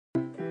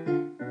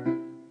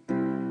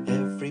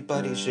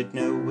everybody should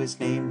know his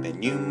name.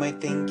 And you might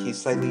think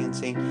he's slightly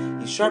insane.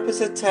 He's sharp as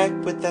a tack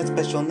with that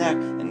special knack.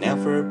 And now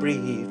for a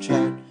brief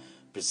chat,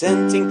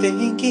 presenting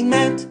Thinking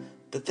Matt,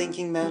 the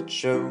Thinking Matt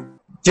Show.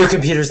 Your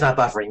computer's not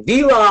buffering.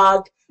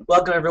 Vlog!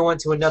 Welcome everyone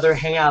to another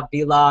Hangout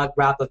Vlog,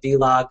 wrap-up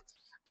Vlog.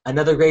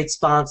 Another great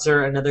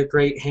sponsor, another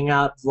great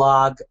Hangout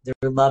vlog.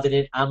 They're loving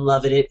it. I'm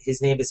loving it.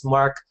 His name is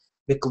Mark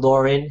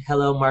McLaurin.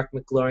 Hello, Mark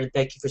McLaurin.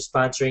 Thank you for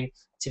sponsoring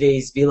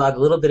today's Vlog. A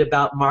little bit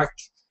about Mark.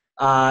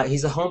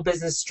 He's a home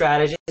business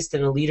strategist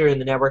and a leader in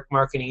the network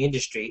marketing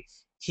industry.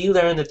 He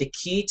learned that the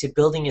key to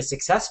building a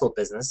successful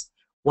business,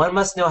 one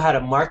must know how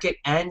to market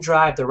and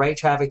drive the right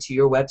traffic to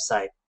your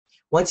website.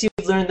 Once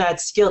you've learned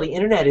that skill, the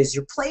internet is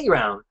your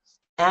playground,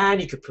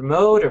 and you can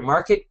promote or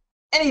market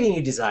anything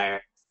you desire.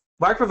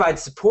 Mark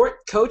provides support,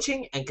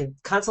 coaching, and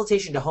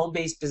consultation to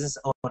home-based business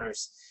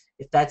owners.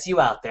 If that's you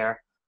out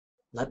there,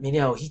 let me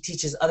know. He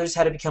teaches others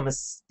how to become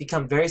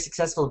very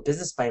successful in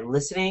business by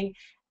listening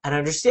and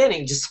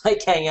understanding, just like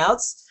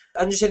Hangouts,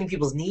 understanding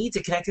people's needs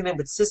and connecting them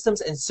with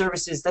systems and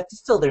services that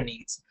fulfill their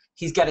needs.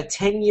 He's got a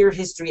 10-year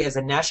history as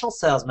a national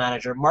sales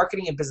manager,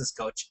 marketing and business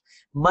coach.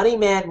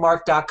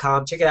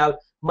 MoneyManMark.com. Check it out.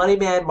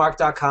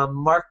 MoneyManMark.com.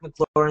 Mark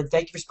McLaurin,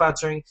 thank you for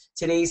sponsoring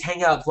today's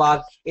Hangout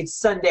vlog. It's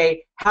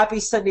Sunday. Happy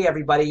Sunday,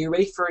 everybody. You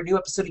ready for a new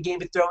episode of Game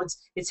of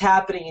Thrones? It's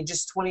happening in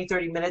just 20,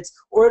 30 minutes,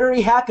 or it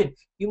already happened.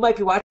 You might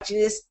be watching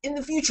this in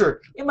the future.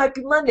 It might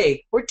be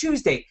Monday or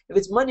Tuesday. If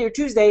it's Monday or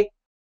Tuesday,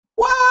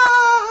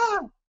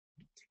 wow!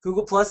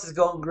 Google Plus is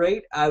going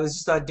great. I was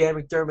just on Dan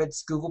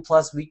McDermott's Google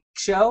Plus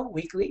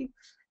weekly,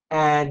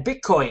 and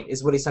Bitcoin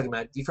is what he's talking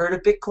about. You've heard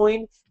of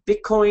Bitcoin?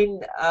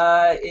 Bitcoin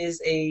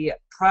is a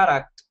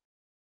product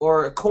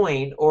or a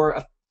coin,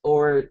 or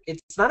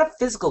it's not a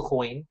physical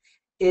coin.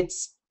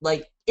 It's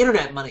like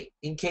internet money,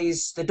 in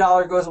case the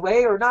dollar goes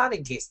away or not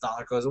in case the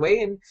dollar goes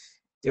away. And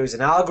there's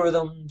an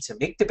algorithm to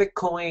make the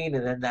Bitcoin,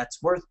 and then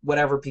that's worth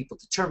whatever people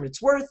determine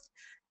it's worth,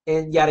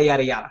 and yada,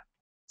 yada, yada.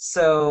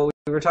 So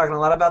we were talking a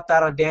lot about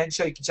that on Dan's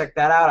show. You can check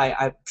that out.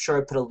 I'm sure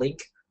I put a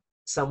link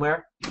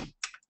somewhere.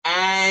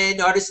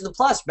 And Artist in the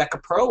Plus, Rebecca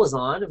Pearl was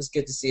on. It was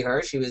good to see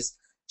her. She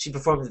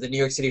performed at the New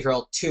York City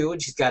Herald 2,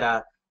 and she's got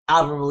a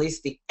album released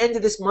at the end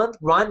of this month.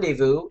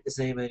 Rendezvous is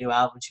the name of the new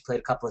album. She played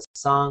a couple of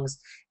songs.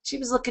 She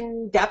was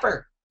looking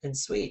dapper and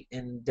sweet,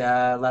 and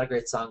a lot of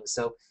great songs.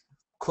 So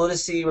cool to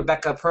see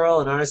Rebecca Pearl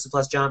and Artist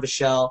Plus John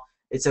Bichelle.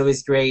 It's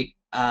always great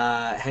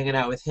hanging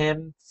out with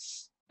him.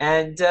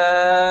 And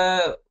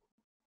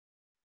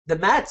the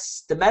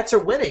Mets are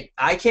winning.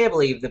 I can't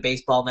believe the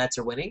baseball Mets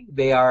are winning.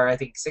 They are, I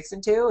think,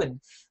 6-2.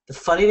 And the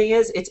funny thing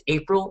is, it's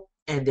April,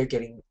 and they're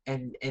getting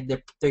and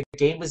their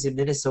game was in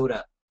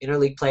Minnesota,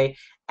 interleague play.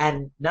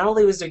 And not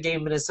only was their game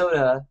in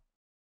Minnesota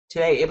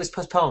today, it was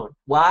postponed.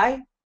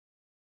 Why?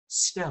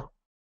 Snow.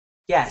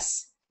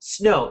 Yes,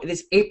 snow. It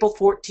is April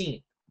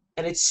 14th,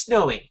 and it's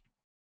snowing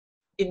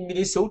in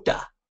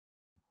Minnesota.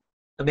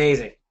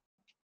 Amazing.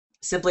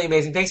 Simply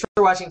amazing. Thanks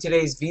for watching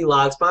today's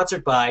vlog,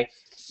 sponsored by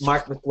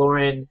Mark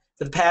McLaurin.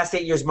 For the past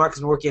 8 years, Mark has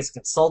been working as a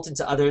consultant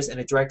to others and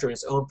a director in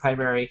his own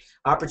primary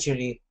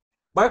opportunity.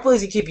 Mark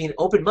believes in keeping an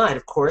open mind,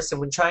 of course, and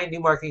when trying new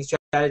marketing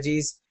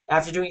strategies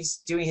after doing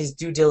his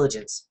due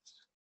diligence.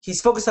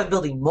 He's focused on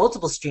building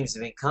multiple streams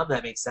of income,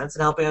 that makes sense,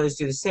 and helping others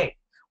do the same.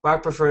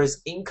 Mark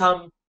prefers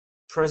income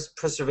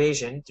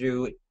preservation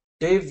through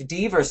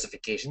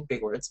diversification,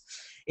 big words,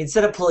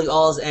 instead of pulling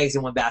all his eggs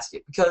in one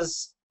basket,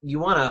 because you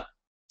want to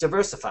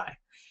diversify.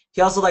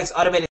 He also likes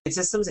automated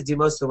systems that do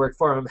most of the work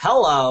for him.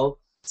 Hello!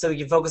 So he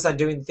can focus on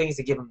doing the things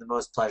that give him the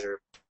most pleasure,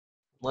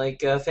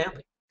 like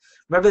family.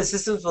 Remember, the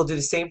systems will do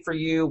the same for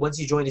you once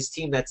you join his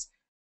team. That's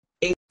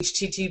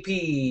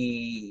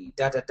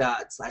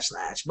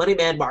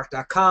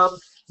http://moneymanmark.com.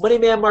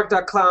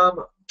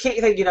 moneymanmark.com. Can't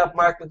thank you enough,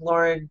 Mark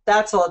McLaurin.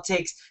 That's all it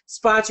takes.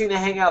 Sponsoring the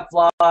Hangout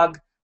vlog.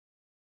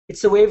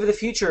 It's the wave of the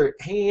future.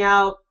 Hanging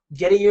out,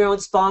 getting your own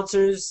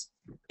sponsors,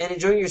 and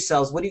enjoying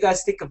yourselves. What do you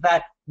guys think of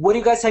that? What are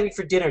you guys having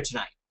for dinner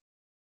tonight?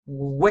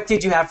 What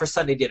did you have for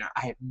Sunday dinner?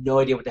 I have no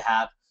idea what to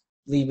have.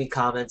 Leave me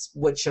comments.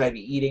 What should I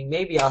be eating?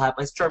 Maybe I'll have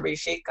my strawberry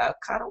shake. I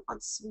kind of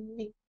want some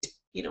meat.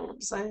 You know what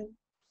I'm saying?